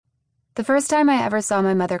The first time I ever saw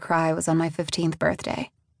my mother cry was on my 15th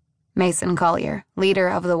birthday. Mason Collier, leader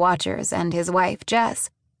of the Watchers, and his wife, Jess,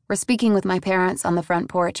 were speaking with my parents on the front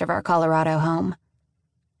porch of our Colorado home.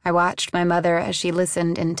 I watched my mother as she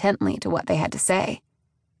listened intently to what they had to say.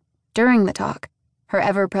 During the talk, her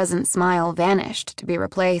ever-present smile vanished to be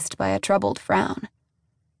replaced by a troubled frown.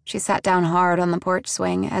 She sat down hard on the porch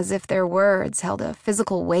swing as if their words held a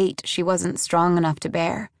physical weight she wasn't strong enough to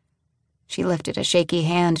bear. She lifted a shaky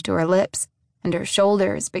hand to her lips, and her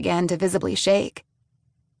shoulders began to visibly shake.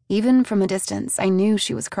 Even from a distance, I knew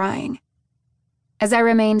she was crying. As I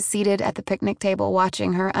remained seated at the picnic table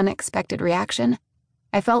watching her unexpected reaction,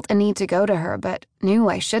 I felt a need to go to her but knew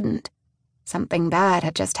I shouldn't. Something bad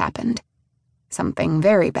had just happened. Something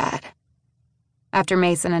very bad. After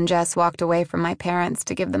Mason and Jess walked away from my parents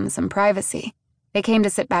to give them some privacy, they came to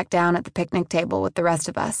sit back down at the picnic table with the rest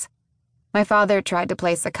of us. My father tried to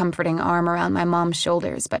place a comforting arm around my mom's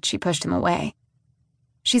shoulders, but she pushed him away.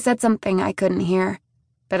 She said something I couldn't hear,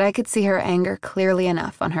 but I could see her anger clearly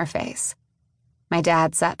enough on her face. My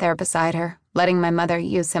dad sat there beside her, letting my mother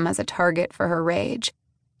use him as a target for her rage,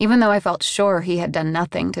 even though I felt sure he had done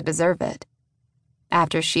nothing to deserve it.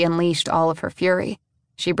 After she unleashed all of her fury,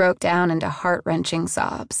 she broke down into heart-wrenching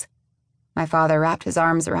sobs. My father wrapped his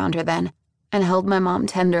arms around her then and held my mom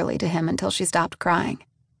tenderly to him until she stopped crying.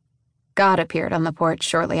 God appeared on the porch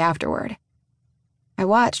shortly afterward. I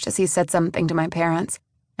watched as he said something to my parents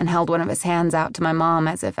and held one of his hands out to my mom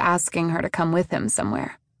as if asking her to come with him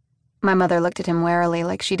somewhere. My mother looked at him warily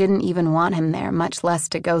like she didn't even want him there, much less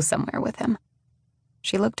to go somewhere with him.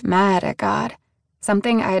 She looked mad at God,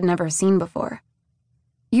 something I had never seen before.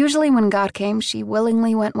 Usually when God came, she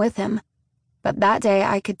willingly went with him, but that day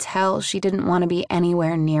I could tell she didn't want to be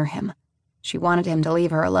anywhere near him. She wanted him to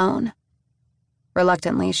leave her alone.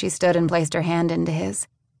 Reluctantly, she stood and placed her hand into his.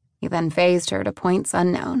 He then phased her to points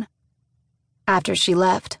unknown. After she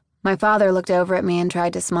left, my father looked over at me and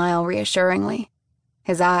tried to smile reassuringly.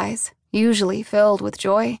 His eyes, usually filled with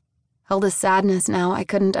joy, held a sadness now I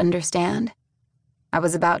couldn't understand. I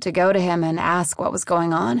was about to go to him and ask what was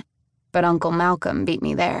going on, but Uncle Malcolm beat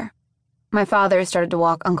me there. My father started to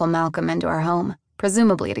walk Uncle Malcolm into our home,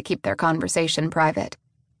 presumably to keep their conversation private.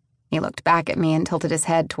 He looked back at me and tilted his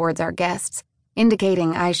head towards our guests,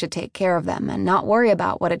 indicating I should take care of them and not worry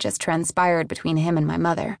about what had just transpired between him and my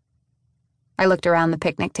mother. I looked around the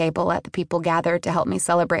picnic table at the people gathered to help me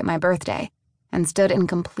celebrate my birthday and stood in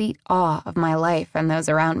complete awe of my life and those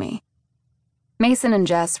around me. Mason and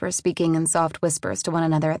Jess were speaking in soft whispers to one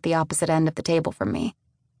another at the opposite end of the table from me.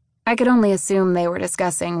 I could only assume they were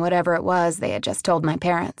discussing whatever it was they had just told my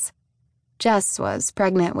parents. Jess was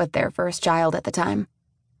pregnant with their first child at the time.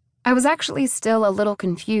 I was actually still a little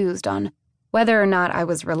confused on whether or not I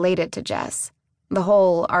was related to Jess. The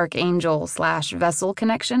whole archangel/vessel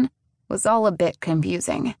connection was all a bit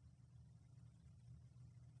confusing.